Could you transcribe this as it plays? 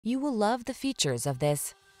You will love the features of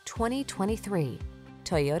this 2023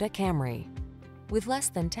 Toyota Camry. With less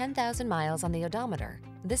than 10,000 miles on the odometer,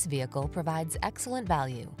 this vehicle provides excellent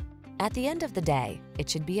value. At the end of the day, it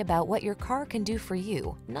should be about what your car can do for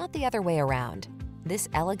you, not the other way around. This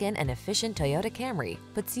elegant and efficient Toyota Camry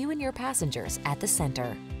puts you and your passengers at the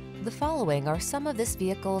center. The following are some of this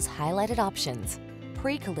vehicle's highlighted options: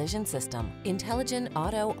 pre-collision system, intelligent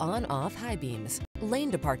auto on-off high beams, lane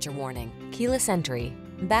departure warning, keyless entry,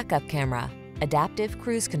 backup camera, adaptive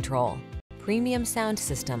cruise control, premium sound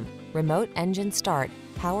system, remote engine start,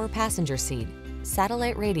 power passenger seat,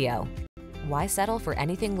 satellite radio. Why settle for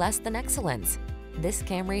anything less than excellence? This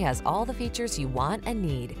Camry has all the features you want and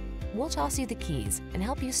need. We'll toss you the keys and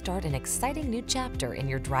help you start an exciting new chapter in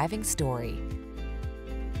your driving story.